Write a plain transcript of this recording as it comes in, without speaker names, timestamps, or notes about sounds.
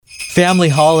family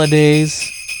holidays.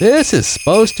 This is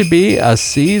supposed to be a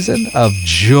season of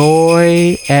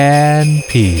joy and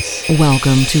peace.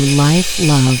 Welcome to Life,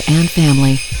 Love, and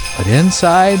Family. But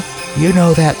inside, you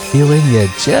know that feeling you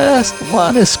just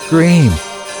want to scream.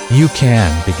 You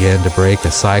can begin to break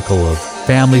a cycle of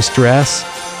family stress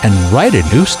and write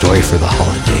a new story for the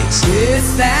holidays.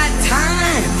 It's that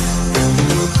time.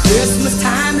 Christmas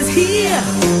time is here.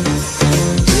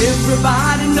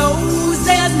 Everybody knows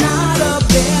there's not a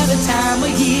better time of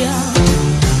year.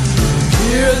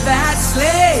 Hear that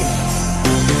sleigh.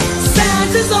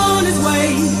 Santa's on his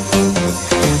way.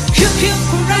 Hip hip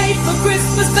hooray for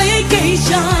Christmas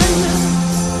vacation.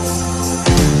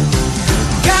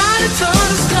 Got a ton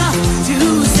of stuff to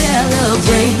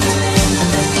celebrate.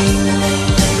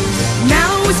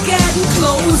 Now it's getting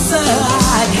closer,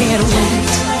 I can't wait.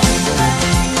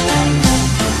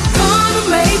 Gonna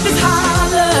make this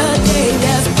holiday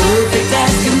as perfect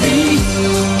as can be.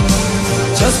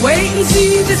 Just wait and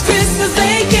see this Christmas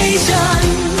vacation.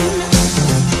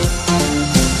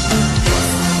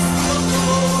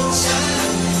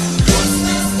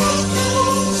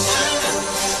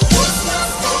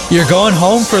 You're going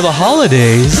home for the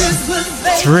holidays.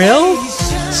 Thrilled?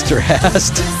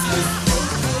 Stressed?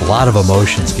 A lot of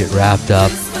emotions get wrapped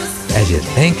up as you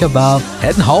think about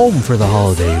heading home for the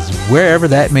holidays, wherever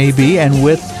that may be and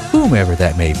with whomever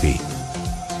that may be.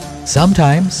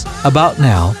 Sometimes, about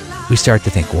now, we start to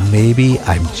think, well, maybe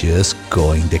I'm just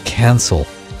going to cancel.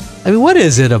 I mean, what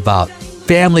is it about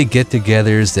family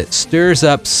get-togethers that stirs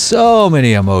up so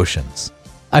many emotions?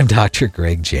 I'm Dr.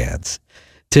 Greg Jans.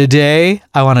 Today,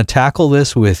 I want to tackle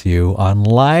this with you on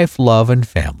Life, Love, and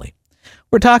Family.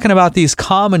 We're talking about these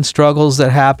common struggles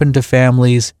that happen to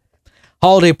families.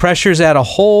 Holiday pressures add a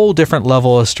whole different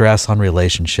level of stress on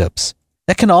relationships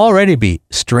that can already be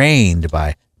strained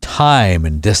by time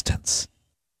and distance.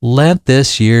 Let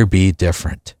this year be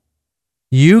different.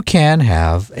 You can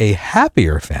have a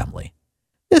happier family.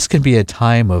 This can be a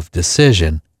time of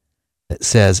decision that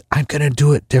says, I'm going to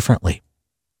do it differently.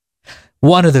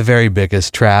 One of the very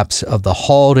biggest traps of the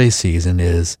holiday season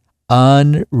is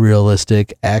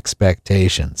unrealistic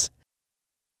expectations.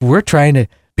 We're trying to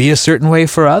be a certain way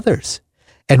for others,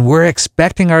 and we're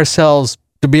expecting ourselves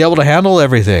to be able to handle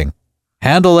everything,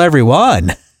 handle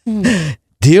everyone,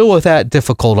 deal with that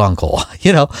difficult uncle.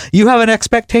 You know, you have an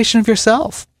expectation of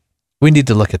yourself. We need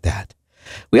to look at that.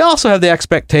 We also have the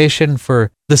expectation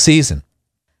for the season.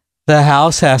 The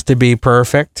house has to be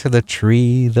perfect, the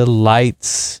tree, the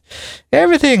lights,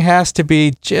 everything has to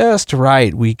be just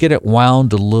right. We get it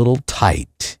wound a little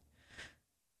tight.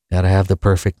 Gotta have the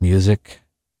perfect music.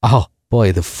 Oh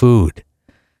boy, the food.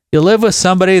 You live with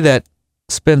somebody that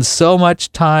spends so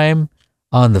much time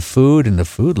on the food, and the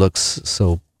food looks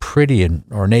so pretty and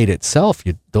ornate itself,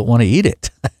 you don't want to eat it.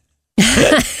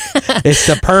 It's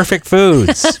the perfect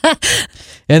foods.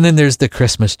 And then there's the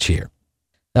Christmas cheer.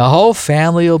 The whole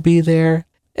family will be there.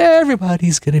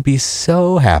 Everybody's going to be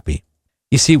so happy.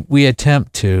 You see, we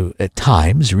attempt to, at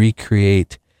times,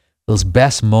 recreate those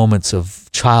best moments of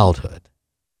childhood.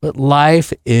 But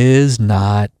life is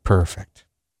not perfect.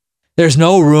 There's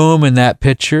no room in that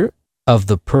picture of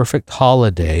the perfect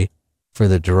holiday for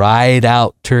the dried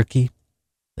out turkey.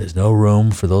 There's no room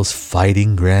for those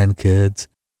fighting grandkids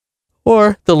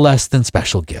or the less than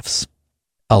special gifts.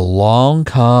 Along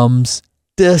comes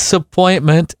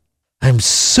disappointment. I'm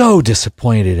so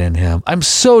disappointed in him. I'm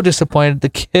so disappointed the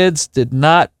kids did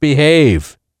not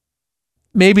behave.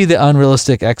 Maybe the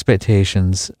unrealistic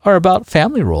expectations are about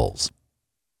family roles.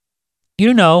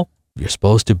 You know, you're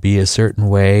supposed to be a certain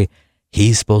way.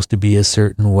 He's supposed to be a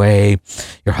certain way.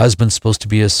 Your husband's supposed to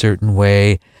be a certain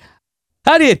way.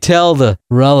 How do you tell the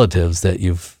relatives that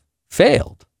you've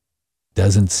failed?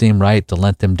 Doesn't seem right to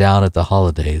let them down at the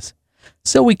holidays.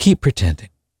 So we keep pretending.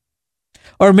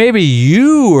 Or maybe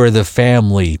you are the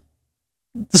family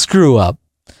screw up,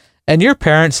 and your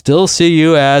parents still see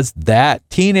you as that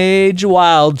teenage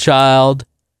wild child.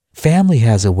 Family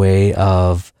has a way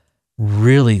of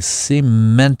really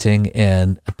cementing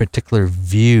in a particular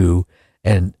view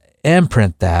and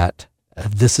imprint that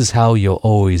this is how you'll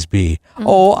always be. Mm-hmm.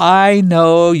 Oh, I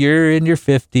know you're in your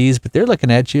 50s, but they're looking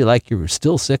at you like you're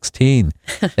still 16.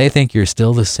 They think you're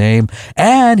still the same.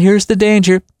 And here's the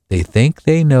danger. They think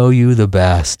they know you the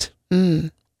best.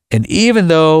 And even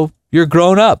though you're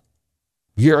grown up,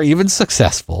 you're even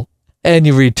successful, and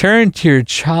you return to your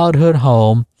childhood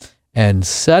home, and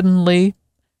suddenly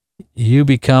you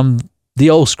become the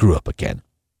old screw up again.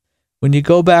 When you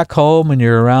go back home and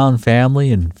you're around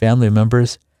family and family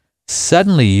members,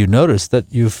 suddenly you notice that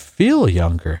you feel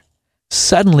younger.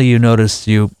 Suddenly you notice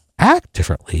you act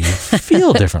differently. You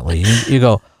feel differently. You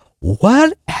go,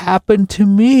 what happened to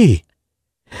me?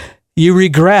 You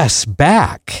regress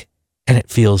back, and it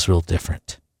feels real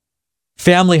different.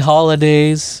 Family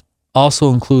holidays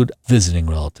also include visiting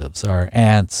relatives, our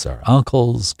aunts, our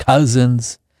uncles,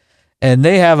 cousins, and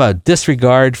they have a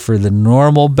disregard for the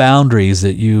normal boundaries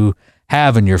that you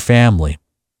have in your family.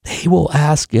 They will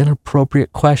ask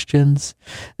inappropriate questions.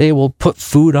 They will put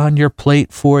food on your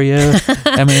plate for you.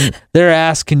 I mean, they're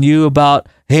asking you about,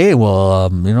 hey,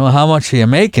 well, how much are you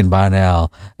making by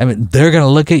now? I mean, they're going to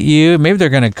look at you. Maybe they're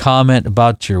going to comment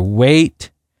about your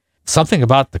weight, something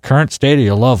about the current state of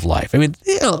your love life. I mean,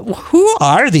 who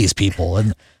are these people?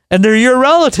 And they're your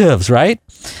relatives, right?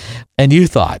 And you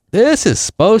thought, this is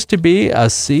supposed to be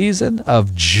a season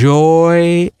of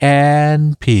joy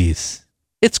and peace.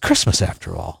 It's Christmas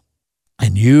after all.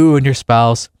 And you and your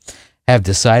spouse have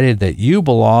decided that you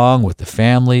belong with the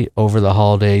family over the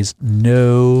holidays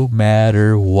no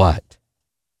matter what.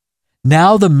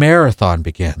 Now the marathon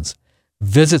begins.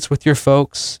 Visits with your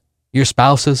folks, your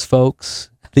spouse's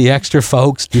folks, the extra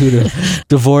folks due to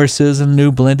divorces and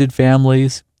new blended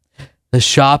families, the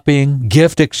shopping,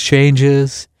 gift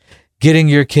exchanges, getting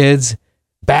your kids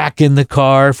back in the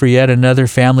car for yet another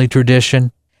family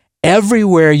tradition.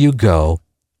 Everywhere you go,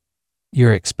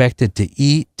 you're expected to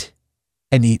eat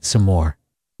and eat some more.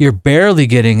 You're barely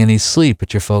getting any sleep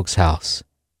at your folks' house.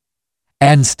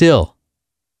 And still,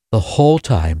 the whole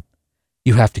time,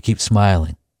 you have to keep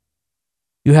smiling.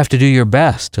 You have to do your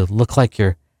best to look like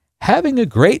you're having a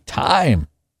great time.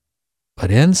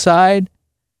 But inside,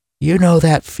 you know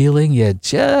that feeling you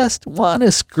just want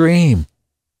to scream.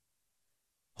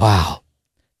 Wow,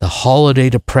 the holiday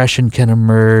depression can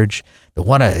emerge. They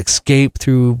want to escape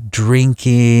through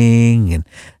drinking and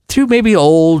through maybe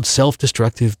old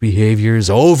self-destructive behaviors,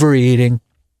 overeating.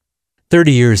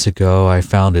 30 years ago, I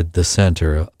founded the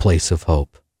Center, a place of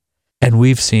hope. And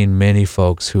we've seen many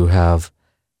folks who have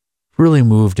really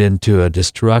moved into a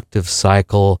destructive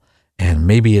cycle, and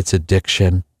maybe it's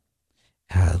addiction.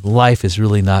 Life is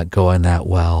really not going that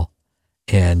well.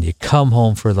 And you come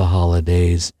home for the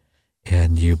holidays,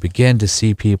 and you begin to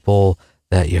see people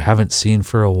that you haven't seen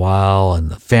for a while, and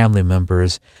the family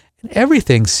members, and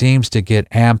everything seems to get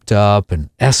amped up and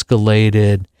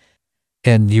escalated,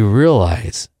 and you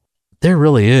realize there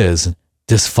really is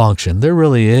dysfunction. There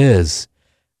really is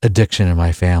addiction in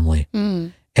my family.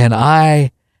 And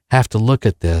I have to look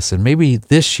at this, and maybe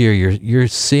this year you're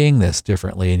seeing this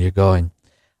differently, and you're going,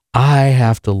 I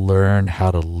have to learn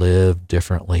how to live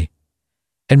differently.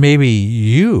 And maybe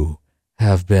you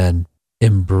have been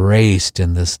embraced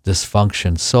in this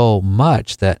dysfunction so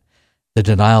much that the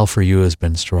denial for you has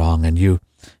been strong, and you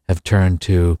have turned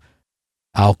to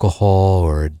alcohol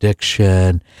or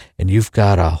addiction, and you've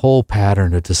got a whole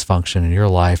pattern of dysfunction in your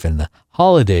life, and the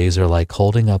holidays are like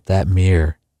holding up that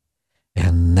mirror,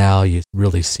 and now you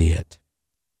really see it.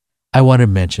 I want to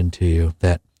mention to you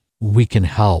that we can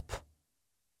help.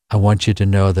 I want you to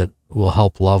know that we'll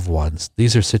help loved ones.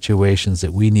 These are situations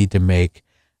that we need to make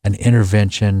an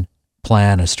intervention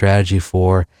plan, a strategy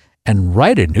for, and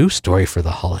write a new story for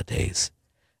the holidays,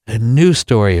 a new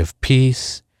story of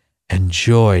peace and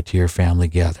joy to your family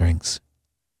gatherings.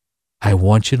 I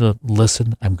want you to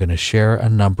listen. I'm going to share a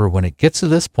number when it gets to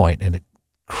this point and it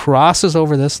crosses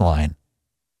over this line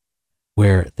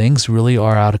where things really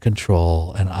are out of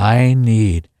control and I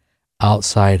need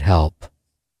outside help.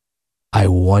 I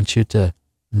want you to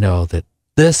know that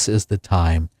this is the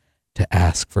time to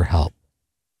ask for help.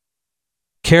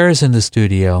 Kara's in the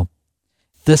studio.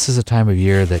 This is a time of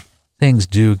year that things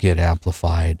do get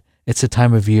amplified. It's a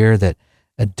time of year that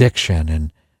addiction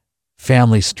and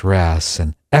family stress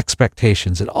and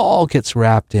expectations, it all gets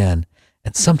wrapped in.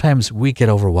 And sometimes we get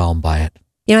overwhelmed by it.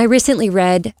 You know, I recently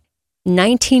read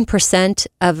 19%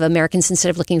 of Americans, instead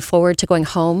of looking forward to going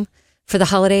home for the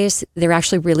holidays, they're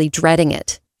actually really dreading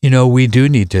it. You know, we do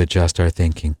need to adjust our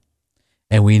thinking.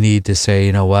 And we need to say,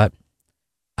 you know what?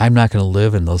 I'm not going to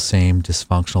live in those same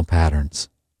dysfunctional patterns.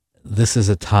 This is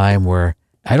a time where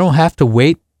I don't have to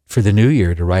wait for the new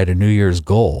year to write a New Year's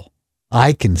goal.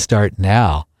 I can start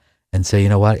now and say, you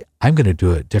know what? I'm going to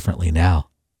do it differently now.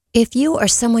 If you or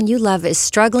someone you love is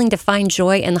struggling to find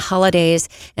joy in the holidays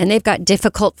and they've got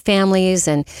difficult families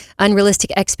and unrealistic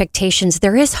expectations,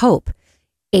 there is hope.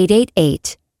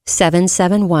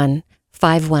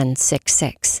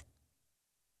 888-771-5166.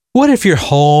 What if your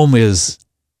home is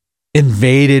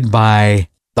invaded by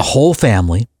the whole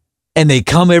family and they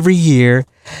come every year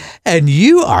and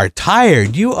you are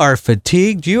tired, you are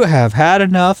fatigued, you have had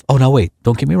enough? Oh, no, wait,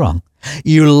 don't get me wrong.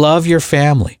 You love your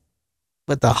family,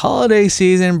 but the holiday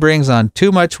season brings on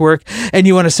too much work and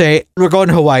you want to say, we're going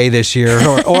to Hawaii this year,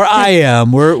 or I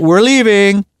am, we're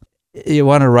leaving. you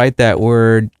want to write that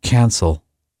word cancel.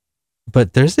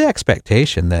 But there's the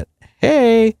expectation that,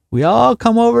 hey, we all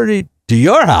come over to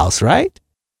your house, right?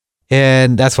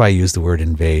 And that's why I use the word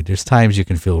invade. There's times you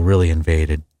can feel really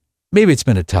invaded. Maybe it's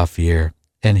been a tough year,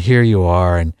 and here you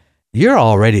are, and you're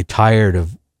already tired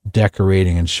of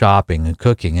decorating and shopping and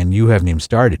cooking, and you haven't even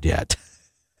started yet.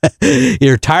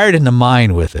 You're tired in the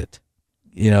mind with it.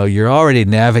 You're already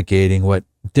navigating what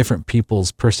different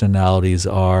people's personalities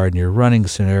are, and you're running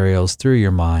scenarios through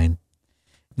your mind.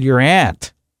 Your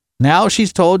aunt, now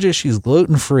she's told you she's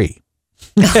gluten-free.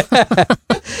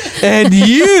 And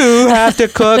you have to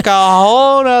cook a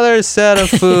whole other set of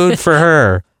food for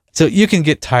her. So you can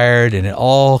get tired, and it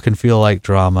all can feel like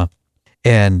drama.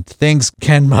 And things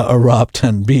can erupt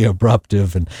and be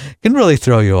abruptive and can really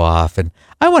throw you off. And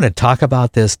I want to talk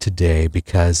about this today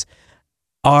because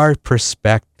our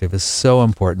perspective is so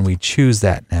important. We choose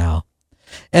that now.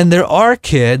 And there are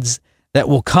kids that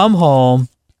will come home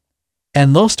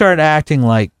and they'll start acting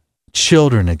like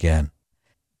children again.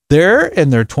 They're in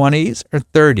their 20s or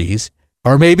 30s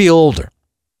or maybe older.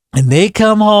 And they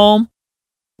come home.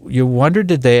 You wonder,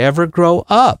 did they ever grow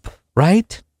up,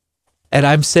 right? And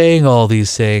I'm saying all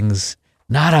these things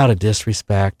not out of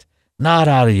disrespect, not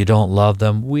out of you don't love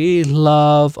them. We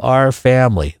love our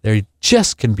family. They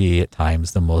just can be at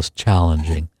times the most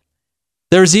challenging.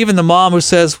 There's even the mom who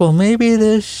says, well, maybe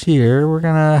this year we're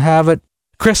going to have a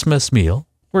Christmas meal.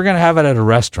 We're going to have it at a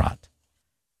restaurant.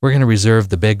 We're going to reserve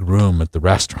the big room at the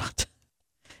restaurant.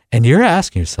 And you're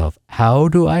asking yourself, how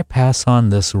do I pass on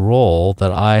this role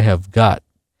that I have got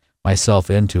myself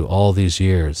into all these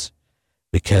years?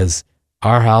 Because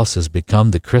our house has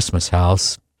become the Christmas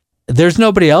house. There's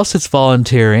nobody else that's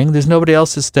volunteering. There's nobody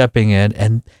else that's stepping in.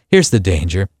 And here's the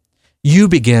danger. You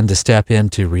begin to step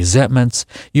into resentments.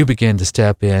 You begin to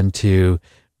step into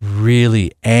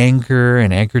really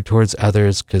anger towards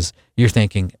others because you're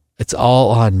thinking, it's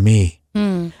all on me.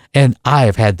 And I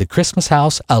have had the Christmas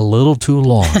house a little too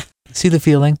long. See the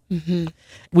feeling? Mm-hmm.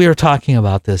 We are talking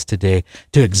about this today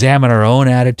to examine our own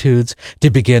attitudes, to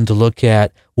begin to look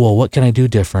at, well, what can I do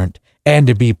different? And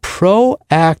to be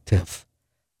proactive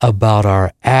about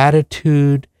our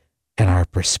attitude and our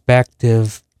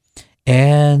perspective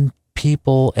and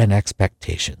people and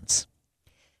expectations.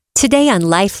 Today on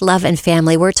Life, Love, and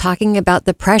Family, we're talking about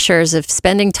the pressures of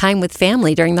spending time with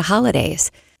family during the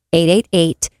holidays.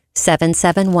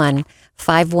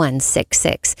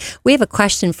 888-771-5166. We have a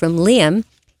question from Liam.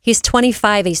 He's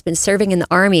 25. He's been serving in the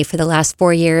Army for the last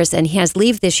 4 years, and he has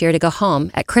leave this year to go home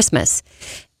at Christmas.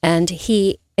 And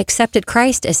he accepted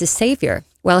Christ as his Savior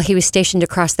while he was stationed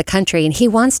across the country, and he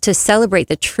wants to celebrate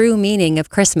the true meaning of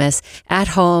Christmas at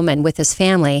home and with his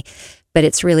family, but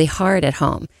it's really hard at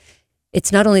home.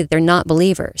 It's not only that they're not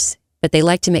believers, but they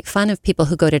like to make fun of people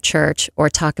who go to church or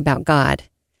talk about God.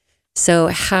 So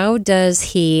how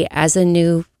does he, as a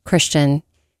new Christian,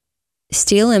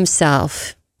 steel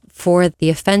himself for the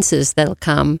offenses that'll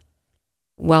come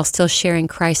while still sharing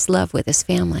Christ's love with his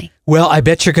family? Well, I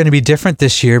bet you're going to be different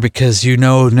this year because you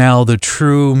know now the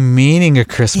true meaning of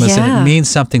Christmas and it means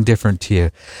something different to you.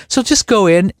 So just go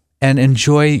in and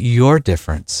enjoy your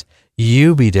difference.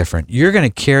 You be different. You're going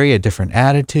to carry a different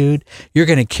attitude. You're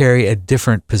going to carry a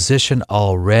different position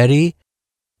already.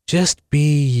 Just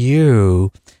be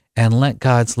you and let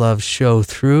God's love show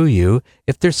through you.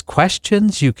 If there's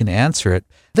questions, you can answer it.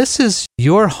 This is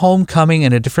your homecoming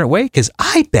in a different way because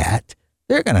I bet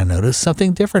they're going to notice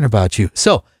something different about you.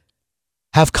 So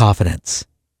have confidence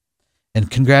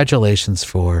and congratulations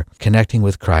for connecting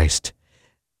with Christ.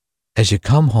 As you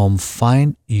come home,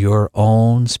 find your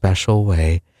own special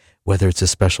way, whether it's a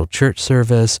special church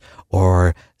service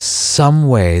or some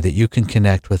way that you can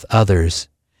connect with others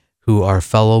who are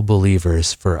fellow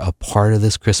believers for a part of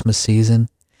this Christmas season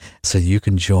so you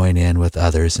can join in with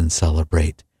others and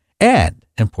celebrate. And,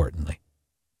 importantly,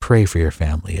 pray for your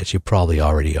family as you probably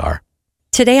already are.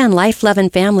 Today on Life, Love,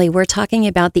 and Family, we're talking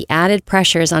about the added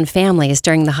pressures on families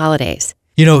during the holidays.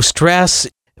 You know, stress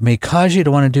may cause you to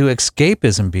want to do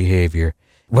escapism behavior.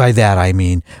 By that, I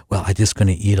mean, well, I'm just going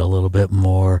to eat a little bit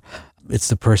more. It's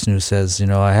the person who says,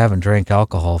 I haven't drank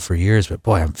alcohol for years, but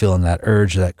boy, I'm feeling that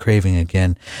urge, that craving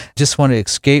again. Just want to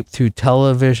escape through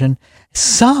television.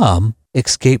 Some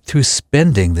escape through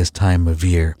spending this time of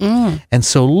year. And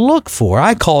so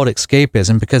I call it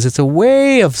escapism because it's a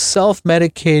way of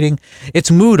self-medicating.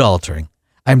 It's mood altering.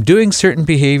 I'm doing certain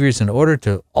behaviors in order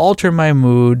to alter my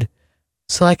mood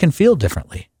so I can feel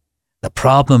differently. The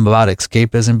problem about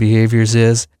escapism behaviors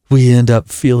is we end up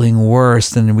feeling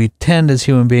worse, and we tend as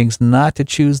human beings not to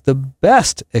choose the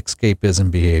best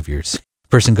escapism behaviors.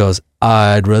 Person goes,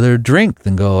 I'd rather drink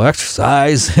than go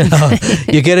exercise.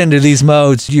 You get into these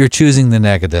modes, you're choosing the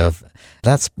negative.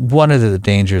 That's one of the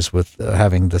dangers with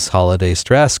having this holiday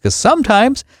stress, because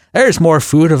sometimes there's more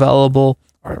food available,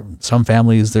 or some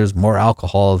families there's more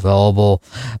alcohol available,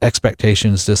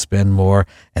 expectations to spend more,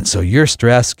 and so your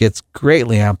stress gets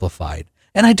greatly amplified.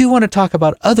 And I do want to talk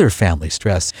about other family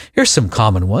stress. Here's some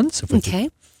common ones. Okay.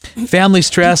 Family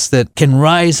stress that can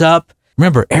rise up.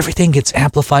 Remember, everything gets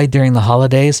amplified during the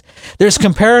holidays. There's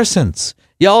comparisons.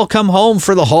 Y'all come home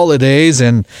for the holidays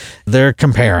and they're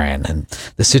comparing. And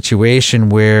the situation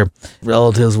where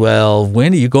relatives, well,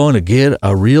 when are you going to get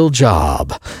a real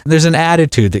job? There's an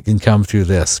attitude that can come through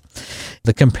this.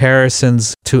 The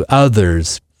comparisons to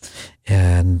others,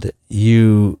 and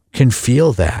you can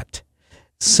feel that.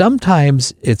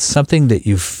 Sometimes it's something that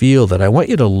you feel that I want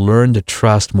you to learn to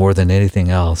trust more than anything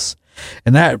else.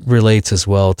 And that relates as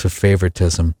well to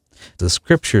favoritism. The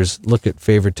scriptures look at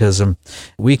favoritism.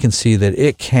 We can see that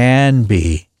it can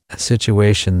be a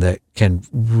situation that can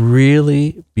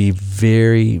really be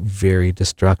very, very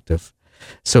destructive.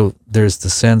 So there's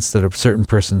the sense that a certain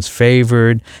person's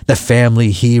favored, the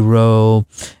family hero.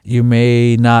 You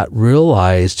may not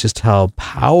realize just how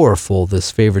powerful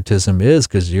this favoritism is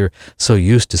because you're so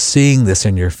used to seeing this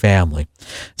in your family.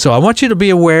 So I want you to be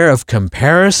aware of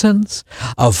comparisons,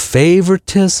 of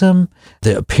favoritism,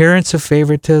 the appearance of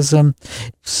favoritism.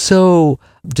 So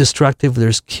destructive.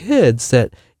 There's kids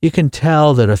that you can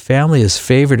tell that a family has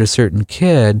favored a certain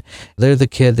kid. They're the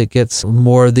kid that gets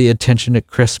more of the attention at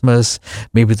Christmas.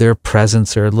 Maybe their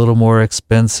presents are a little more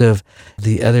expensive.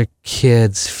 The other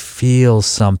kids feel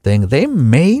something. They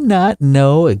may not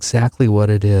know exactly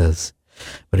what it is.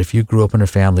 But if you grew up in a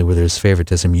family where there's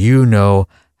favoritism, you know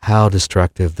how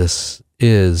destructive this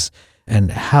is and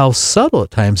how subtle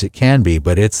at times it can be,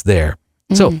 but it's there.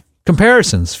 So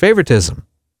comparisons, favoritism.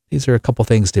 These are a couple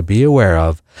things to be aware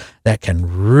of that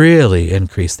can really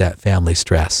increase that family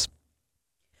stress.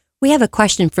 We have a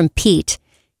question from Pete.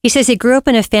 He says he grew up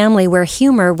in a family where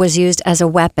humor was used as a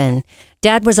weapon.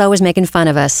 Dad was always making fun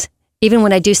of us. Even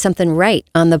when I do something right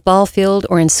on the ball field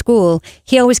or in school,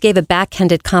 he always gave a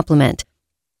backhanded compliment.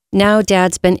 Now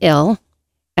Dad's been ill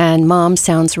and Mom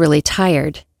sounds really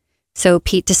tired. So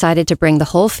Pete decided to bring the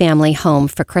whole family home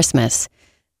for Christmas.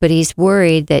 But he's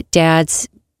worried that Dad's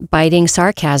biting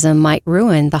sarcasm might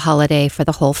ruin the holiday for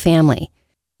the whole family.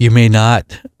 You may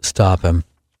not stop him,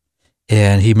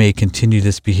 and he may continue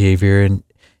this behavior, and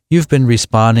you've been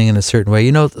responding in a certain way.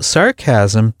 You know,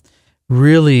 sarcasm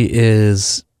really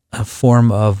is a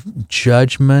form of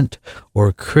judgment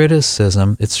or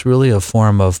criticism. It's really a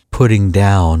form of putting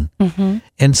down.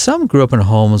 And some grew up in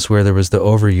homes where there was the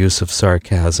overuse of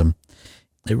sarcasm.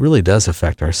 It really does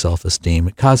affect our self-esteem.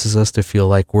 It causes us to feel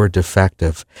like we're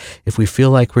defective. If we feel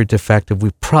like we're defective,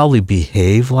 we probably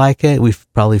behave like it. We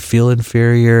probably feel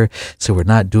inferior, so we're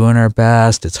not doing our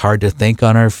best. It's hard to think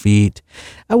on our feet.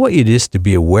 I want you just to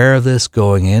be aware of this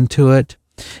going into it.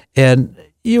 And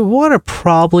you want to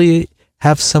probably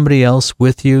have somebody else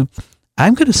with you.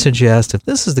 I'm going to suggest if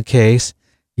this is the case,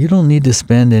 you don't need to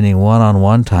spend any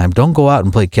one-on-one time. Don't go out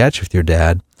and play catch with your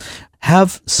dad.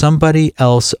 Have somebody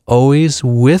else always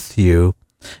with you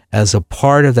as a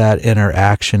part of that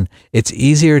interaction. It's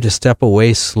easier to step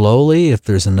away slowly if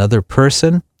there's another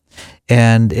person,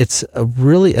 and it's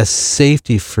really a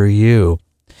safety for you.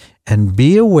 And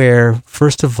be aware,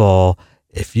 first of all,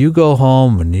 if you go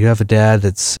home and you have a dad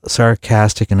that's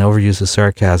sarcastic and overuses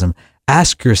sarcasm,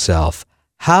 ask yourself,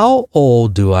 how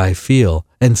old do I feel?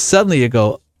 And suddenly you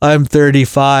go, I'm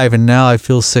 35 and now I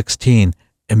feel 16.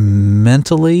 And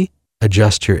mentally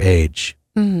adjust your age.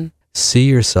 See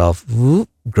yourself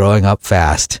growing up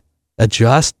fast.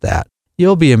 Adjust that.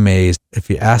 You'll be amazed if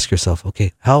you ask yourself,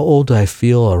 okay, how old do I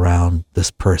feel around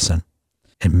this person?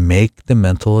 And make the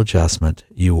mental adjustment.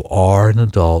 You are an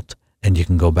adult and you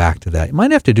can go back to that. You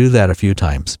might have to do that a few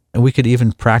times. And we could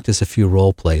even practice a few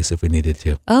role plays if we needed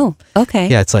to. Oh, okay.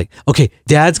 Yeah, it's like, okay,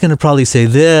 Dad's going to probably say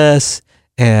this,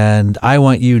 and I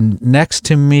want you next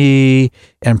to me,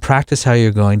 and practice how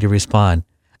you're going to respond.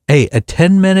 Hey, a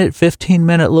 10-minute,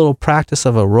 15-minute little practice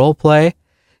of a role play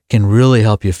can really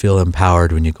help you feel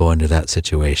empowered when you go into that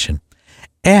situation.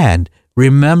 And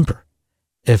remember,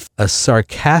 if a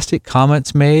sarcastic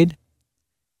comment's made,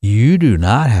 you do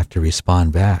not have to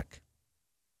respond back.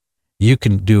 You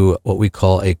can do what we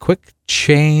call a quick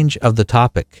change of the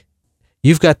topic.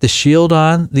 You've got the shield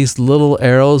on. These little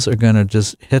arrows are going to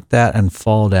just hit that and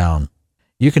fall down.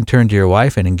 You can turn to your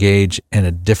wife and engage in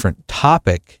a different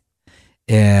topic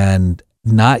and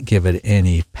not give it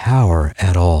any power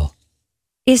at all.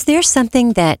 Is there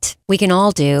something that we can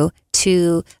all do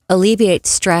to alleviate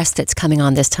stress that's coming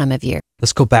on this time of year?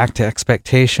 Let's go back to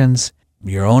expectations,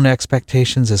 your own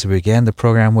expectations as we began the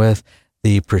program with,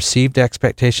 the perceived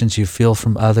expectations you feel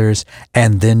from others,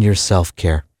 and then your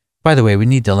self-care. By the way, we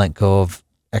need to let go of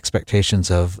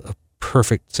expectations of a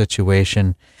perfect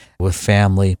situation with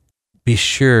family. Be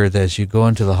sure that as you go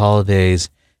into the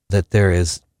holidays that there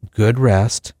is good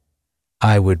rest.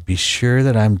 I would be sure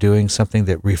that I'm doing something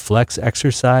that reflects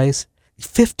exercise.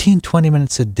 15, 20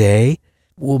 minutes a day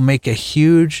will make a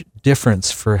huge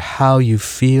difference for how you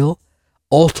feel,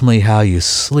 ultimately how you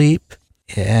sleep.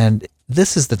 And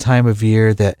this is the time of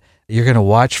year that you're going to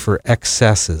watch for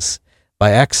excesses.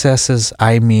 By excesses,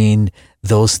 I mean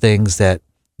those things that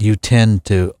you tend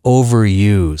to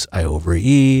overuse. I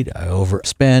overeat, I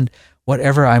overspend,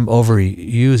 whatever I'm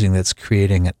overusing that's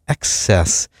creating an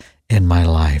excess in my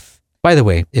life. By the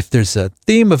way, if there's a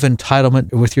theme of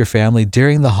entitlement with your family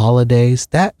during the holidays,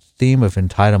 that theme of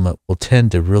entitlement will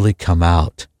tend to really come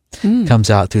out.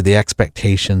 Comes out through the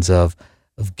expectations of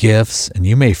gifts, and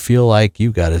you may feel like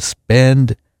you got to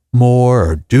spend more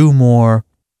or do more.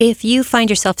 If you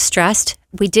find yourself stressed,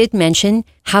 we did mention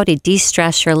how to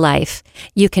de-stress your life.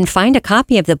 You can find a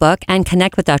copy of the book and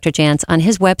connect with Dr. Jantz on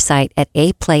his website at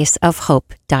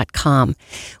aplaceofhope.com.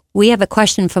 We have a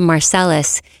question from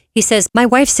Marcellus. He says, my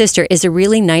wife's sister is a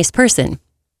really nice person,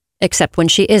 except when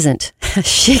she isn't.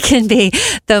 She can be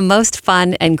the most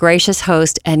fun and gracious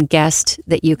host and guest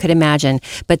that you could imagine.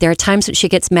 But there are times that she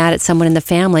gets mad at someone in the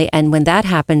family, and when that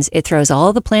happens, it throws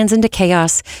all the plans into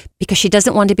chaos because she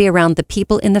doesn't want to be around the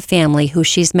people in the family who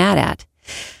she's mad at.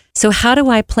 So how do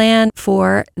I plan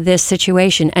for this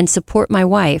situation and support my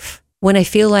wife when I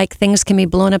feel like things can be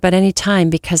blown up at any time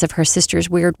because of her sister's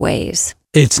weird ways?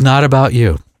 It's not about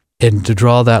you. And to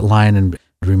draw that line and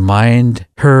remind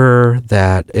her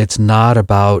that it's not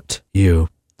about you.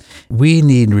 We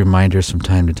need reminders from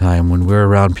time to time when we're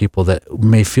around people that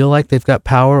may feel like they've got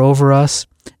power over us.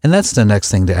 And that's the next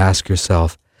thing to ask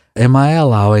yourself. Am I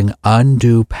allowing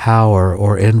undue power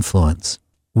or influence?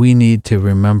 We need to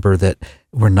remember that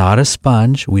we're not a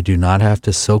sponge. We do not have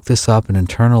to soak this up and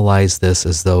internalize this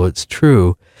as though it's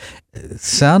true. It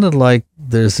sounded like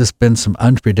there's just been some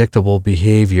unpredictable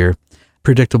behavior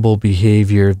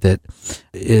that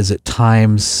is at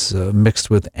times mixed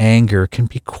with anger can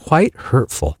be quite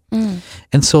hurtful.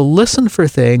 And so listen for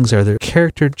things. Are there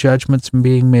character judgments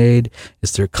being made?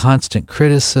 Is there constant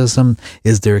criticism?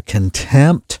 Is there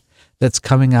contempt that's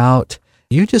coming out?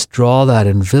 You just draw that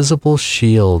invisible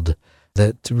shield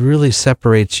that really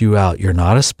separates you out. You're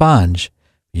not a sponge.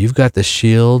 You've got the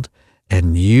shield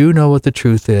and you know what the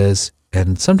truth is.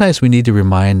 And sometimes we need to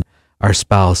remind our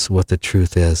spouse what the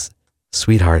truth is.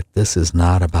 Sweetheart, this is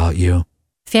not about you.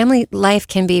 Family life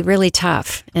can be really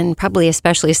tough, and probably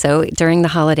especially so during the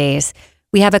holidays.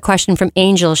 We have a question from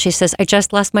Angel. She says, I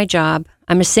just lost my job.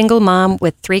 I'm a single mom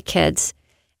with 3 kids,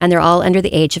 and they're all under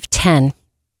the age of 10.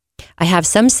 I have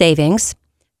some savings,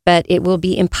 but it will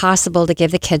be impossible to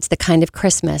give the kids the kind of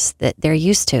Christmas that they're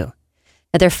used to.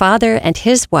 Now, their father and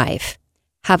his wife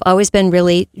have always been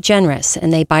really generous,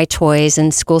 and they buy toys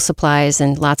and school supplies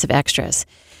and lots of extras.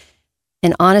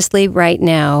 And honestly, right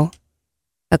now,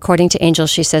 according to Angel,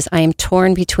 she says, I am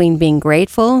torn between being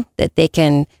grateful that they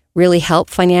can really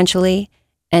help financially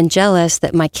and jealous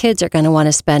that my kids are going to want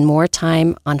to spend more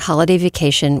time on holiday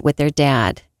vacation with their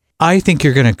dad. I think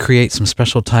you're going to create some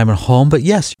special time at home, but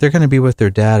yes, they're going to be with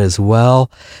their dad as well.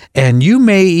 And you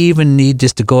may even need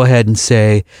just to go ahead and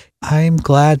say, I'm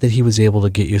glad that he was able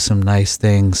to get you some nice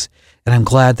things, and I'm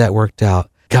glad that worked out.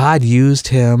 God used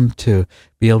him to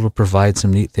be able to provide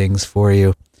some neat things for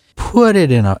you. Put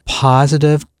it in a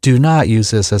positive. Do not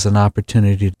use this as an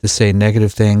opportunity to say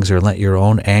negative things or let your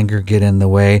own anger get in the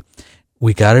way.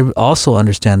 We got to also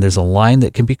understand there's a line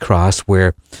that can be crossed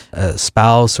where a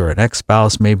spouse or an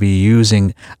ex-spouse may be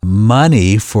using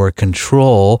money for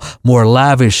control, more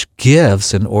lavish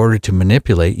gifts in order to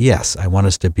manipulate. Yes, I want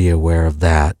us to be aware of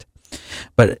that.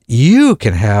 But you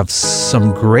can have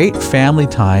some great family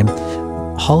time.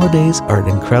 Holidays are an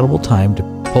incredible time to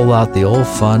pull out the old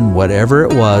fun, whatever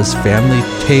it was, family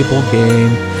table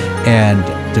game, and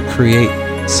to create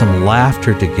some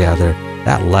laughter together.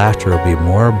 That laughter will be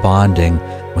more bonding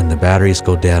when the batteries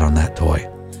go dead on that toy.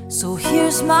 So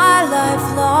here's my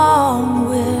lifelong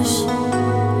wish,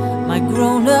 my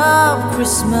grown-up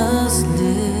Christmas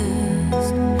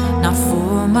list. Not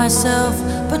for myself,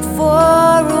 but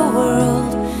for a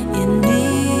world in need.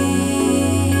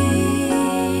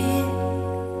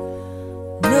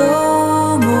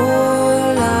 No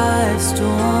more lives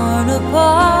torn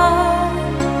apart,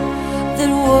 that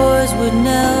wars would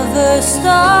never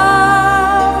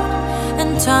start,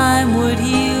 and time would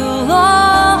heal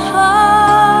our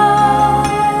hearts,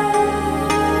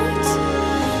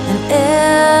 and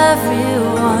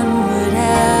everyone would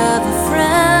have a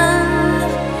friend,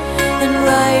 and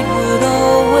right would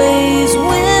always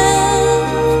win,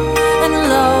 and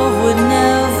love would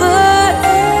never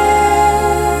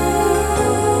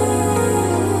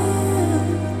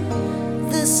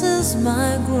end. This is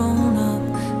my grown-up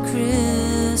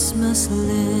Christmas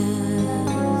list.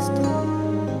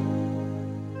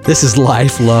 This is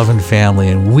Life, Love, and Family,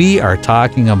 and we are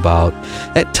talking about,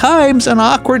 at times, an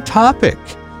awkward topic.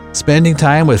 Spending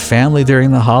time with family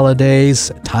during the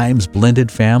holidays, at times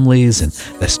blended families and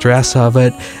the stress of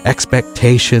it,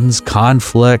 expectations,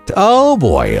 conflict, oh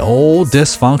boy, old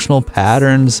dysfunctional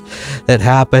patterns that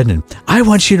happen. And I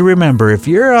want you to remember, if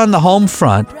you're on the home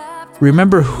front,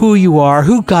 remember who you are,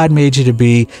 who God made you to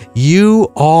be.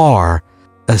 You are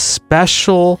a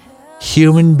special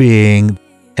human being,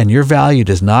 and your value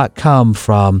does not come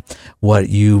from what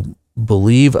you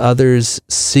believe others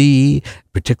see,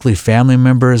 particularly family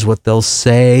members, what they'll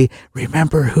say.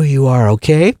 Remember who you are,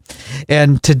 okay?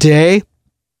 And today,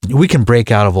 we can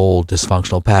break out of old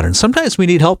dysfunctional patterns. Sometimes we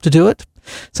need help to do it.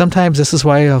 Sometimes this is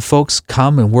why folks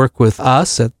come and work with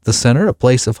us at the center, a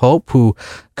place of hope, who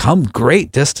come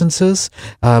great distances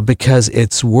because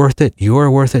it's worth it.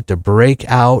 You're worth it to break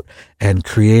out and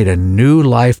create a new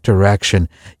life direction.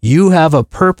 You have a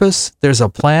purpose. There's a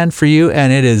plan for you,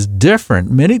 and it is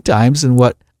different many times than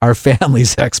what our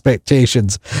family's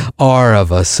expectations are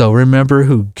of us. So remember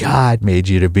who God made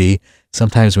you to be.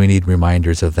 Sometimes we need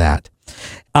reminders of that.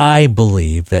 I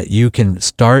believe that you can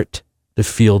start to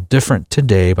feel different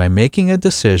today by making a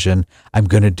decision. I'm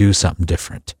going to do something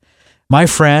different. My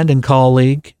friend and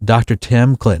colleague, Dr.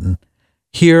 Tim Clinton,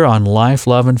 here on Life,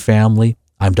 Love, and Family.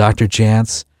 I'm Dr.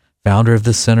 Jantz, founder of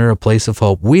the Center, a Place of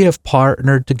Hope. We have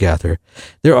partnered together.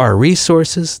 There are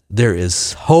resources, there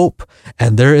is hope,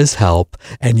 and there is help,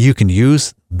 and you can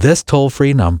use this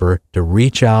toll-free number to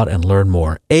reach out and learn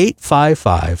more.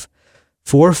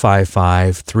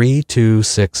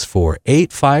 855-455-3264.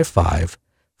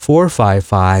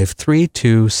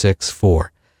 855-455-3264.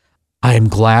 I am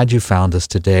glad you found us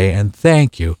today, and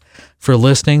thank you for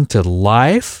listening to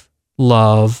Life,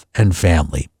 Love, and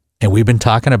Family. And we've been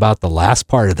talking about the last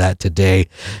part of that today,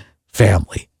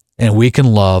 family. And we can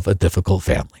love a difficult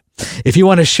family. If you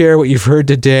want to share what you've heard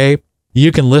today,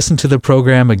 you can listen to the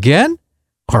program again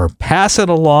or pass it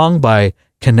along by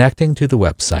connecting to the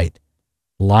website,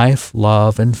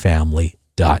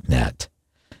 lifeloveandfamily.net.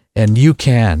 And you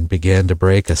can begin to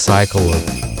break a cycle of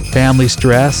family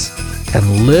stress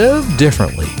and live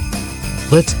differently.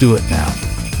 Let's do it now.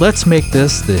 Let's make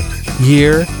this the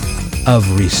year of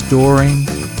restoring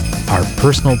our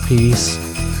personal peace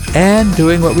and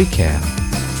doing what we can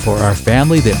for our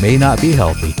family that may not be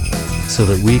healthy, so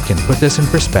that we can put this in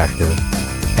perspective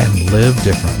and live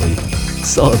differently.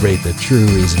 Celebrate the true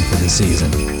reason for the season.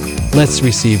 Let's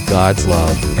receive God's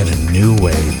love in a new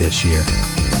way this year.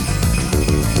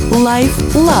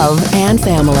 Life, Love, and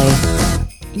Family.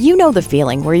 You know the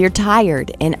feeling where you're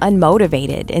tired and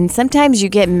unmotivated, and sometimes you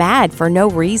get mad for no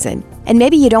reason. And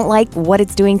maybe you don't like what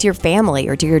it's doing to your family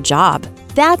or to your job.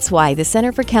 That's why the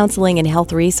Center for Counseling and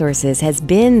Health Resources has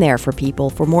been there for people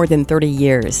for more than 30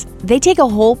 years. They take a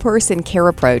whole person care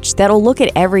approach that'll look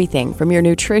at everything from your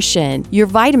nutrition, your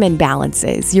vitamin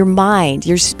balances, your mind,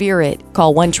 your spirit.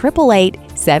 Call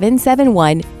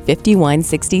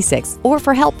 1-888-771-5166. Or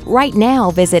for help right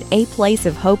now, visit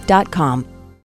aplaceofhope.com.